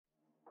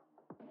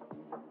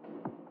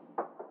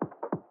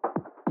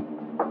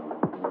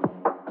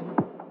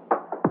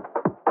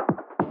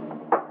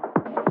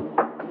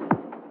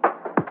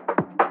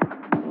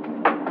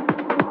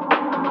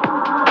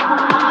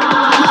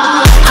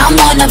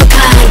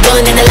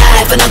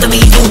another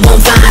me you won't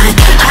find.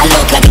 I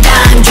look like a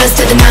dime, dressed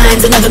to the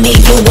nines, another me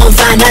you won't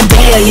find. I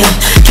dare you,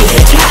 give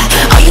it a try.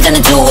 All you gonna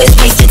do is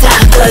waste your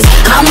time, cause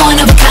I'm one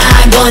of a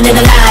kind, one in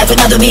a life,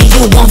 another me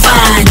you won't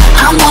find.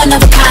 I'm one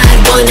of a kind,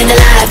 one in a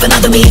life,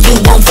 another me you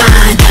won't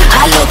find.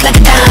 I look like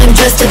a dime,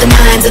 dressed to the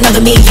nines,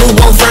 another me you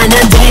won't find.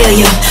 I dare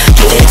you,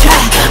 give it a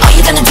try. All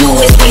you gonna do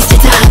is waste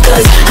your time,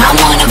 cause I'm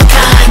one of a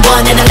kind,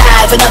 one in a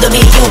life, another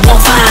me you won't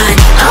find.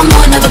 I'm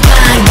one of a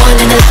kind, one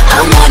in a,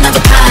 I'm one of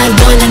a kind,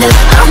 one in a,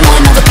 I'm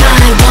one of a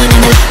kind, one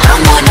in a,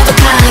 I'm one of a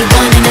kind,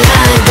 one in a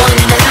line, one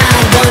in a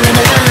line, one in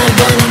a line,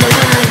 one in a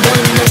line,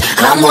 one in a,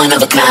 I'm one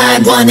of a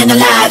kind, one in a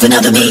life,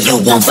 another me you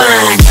won't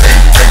find.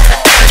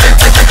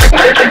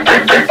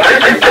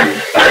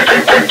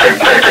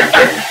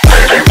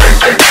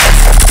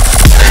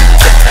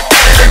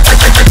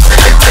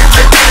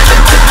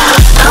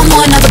 I'm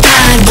one of a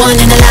kind, one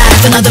in a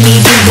life, another me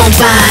you won't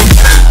find.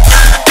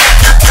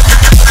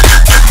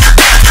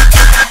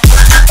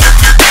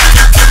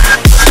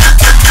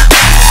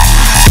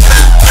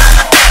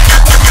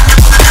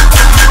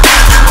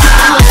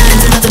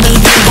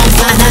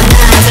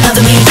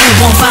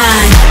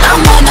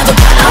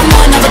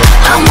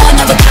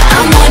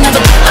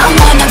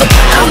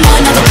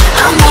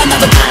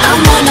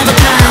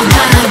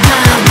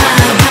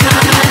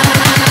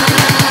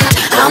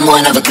 I'm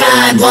one of a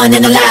kind, one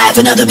in a life,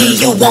 another me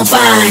you won't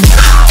find.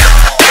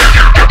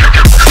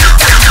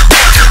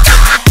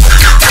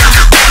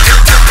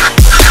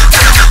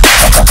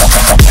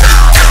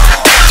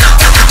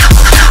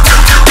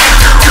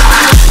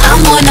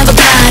 I'm one of a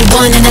kind,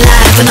 one in a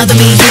life, another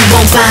me you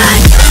won't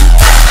find.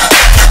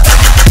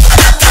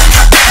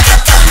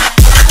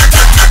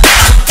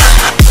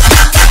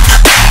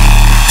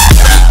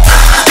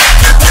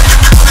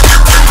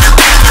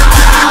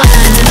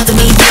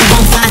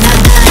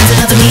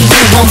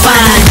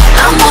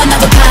 I'm one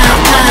of a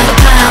kind, kind,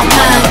 kind, kind,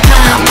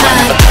 kind,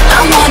 kind.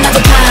 I'm one of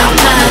a kind,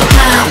 kind,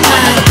 kind, kind,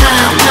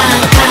 kind,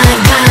 kind,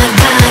 kind, kind,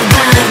 kind,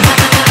 kind.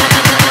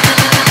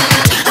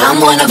 I'm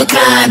one of a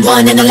kind,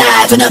 one in a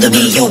life, another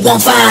me you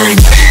won't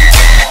find.